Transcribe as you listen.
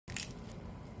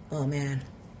Oh man.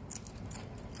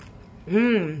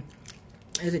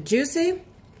 Is it juicy?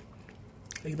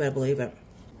 You better believe it.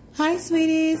 Hi,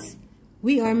 sweeties.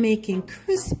 We are making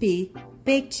crispy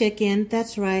baked chicken.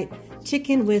 That's right.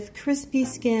 Chicken with crispy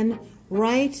skin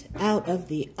right out of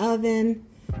the oven.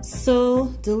 So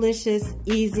delicious,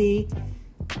 easy.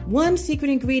 One secret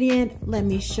ingredient. Let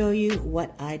me show you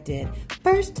what I did.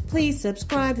 First, please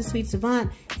subscribe to Sweet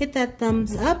Savant. Hit that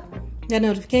thumbs up, that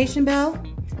notification bell.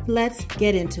 Let's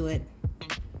get into it.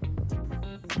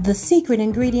 The secret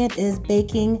ingredient is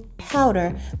baking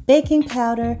powder. Baking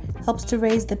powder helps to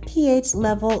raise the pH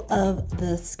level of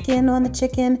the skin on the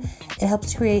chicken. It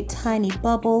helps create tiny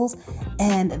bubbles,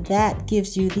 and that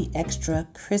gives you the extra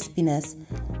crispiness.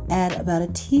 Add about a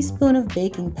teaspoon of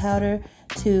baking powder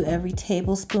to every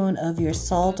tablespoon of your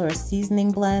salt or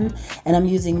seasoning blend. And I'm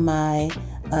using my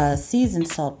seasoned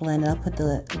salt blend. I'll put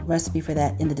the recipe for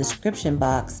that in the description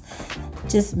box.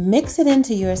 Just mix it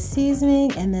into your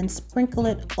seasoning and then sprinkle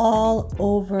it all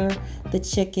over the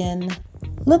chicken.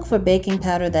 Look for baking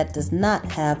powder that does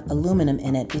not have aluminum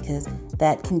in it because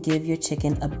that can give your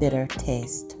chicken a bitter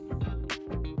taste.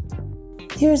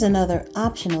 Here's another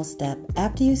optional step.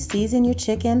 After you season your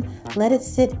chicken, let it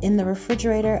sit in the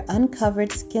refrigerator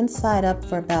uncovered skin side up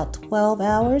for about 12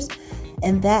 hours,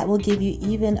 and that will give you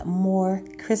even more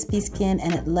crispy skin,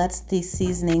 and it lets the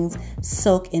seasonings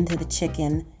soak into the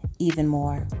chicken even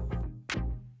more.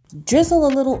 Drizzle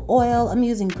a little oil. I'm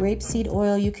using grapeseed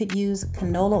oil. You could use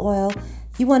canola oil.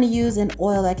 You want to use an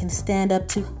oil that can stand up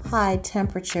to high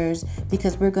temperatures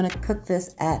because we're going to cook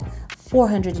this at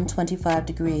 425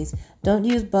 degrees. Don't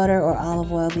use butter or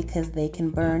olive oil because they can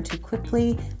burn too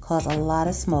quickly, cause a lot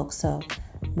of smoke, so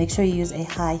make sure you use a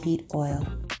high heat oil.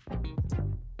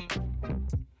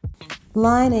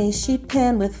 Line a sheet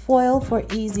pan with foil for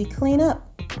easy cleanup,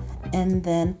 and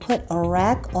then put a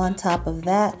rack on top of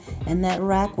that, and that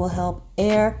rack will help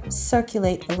air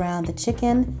circulate around the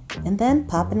chicken, and then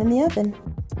pop it in the oven.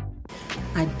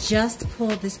 I just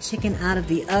pulled this chicken out of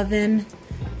the oven.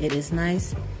 It is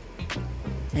nice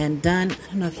and done. I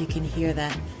don't know if you can hear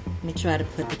that. Let me try to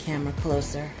put the camera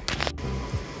closer.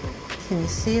 Can you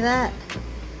see that?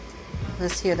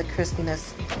 Let's hear the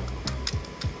crispiness.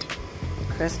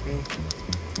 Crispy.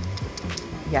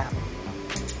 Yeah.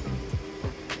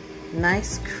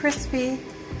 Nice crispy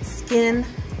skin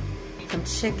from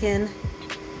chicken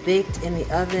baked in the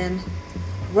oven.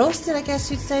 Roasted, I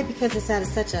guess you'd say, because it's at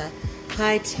such a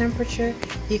high temperature.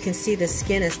 You can see the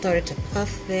skin has started to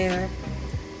puff there.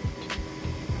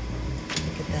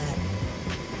 Look at that.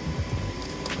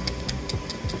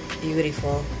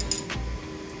 Beautiful.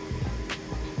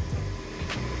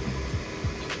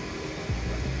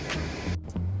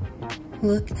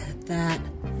 Look at that.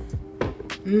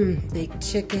 Baked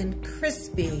chicken,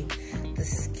 crispy. The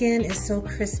skin is so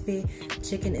crispy.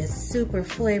 Chicken is super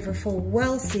flavorful,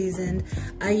 well seasoned.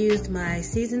 I used my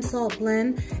seasoned salt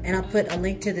blend, and I'll put a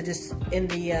link to in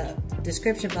the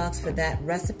description box for that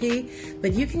recipe.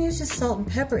 But you can use just salt and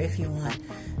pepper if you want.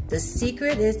 The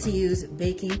secret is to use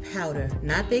baking powder,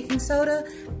 not baking soda,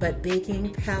 but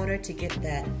baking powder to get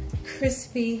that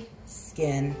crispy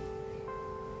skin.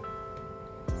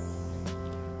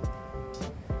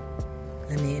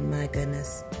 I mean, my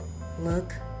goodness,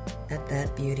 look at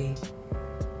that beauty.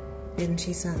 Isn't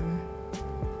she something?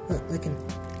 Look at,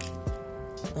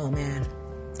 oh man.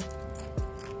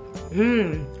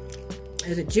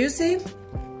 Is it juicy?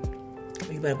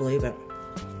 You better believe it.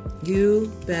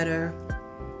 You better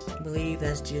believe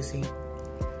that's juicy.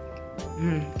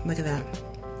 Look at that.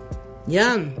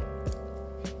 Yum.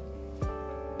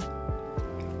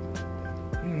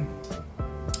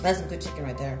 That's some good chicken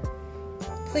right there.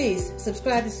 Please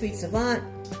subscribe to Sweet Savant.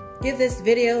 Give this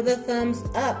video the thumbs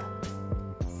up.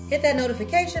 Hit that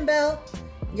notification bell.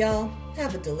 Y'all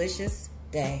have a delicious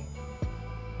day.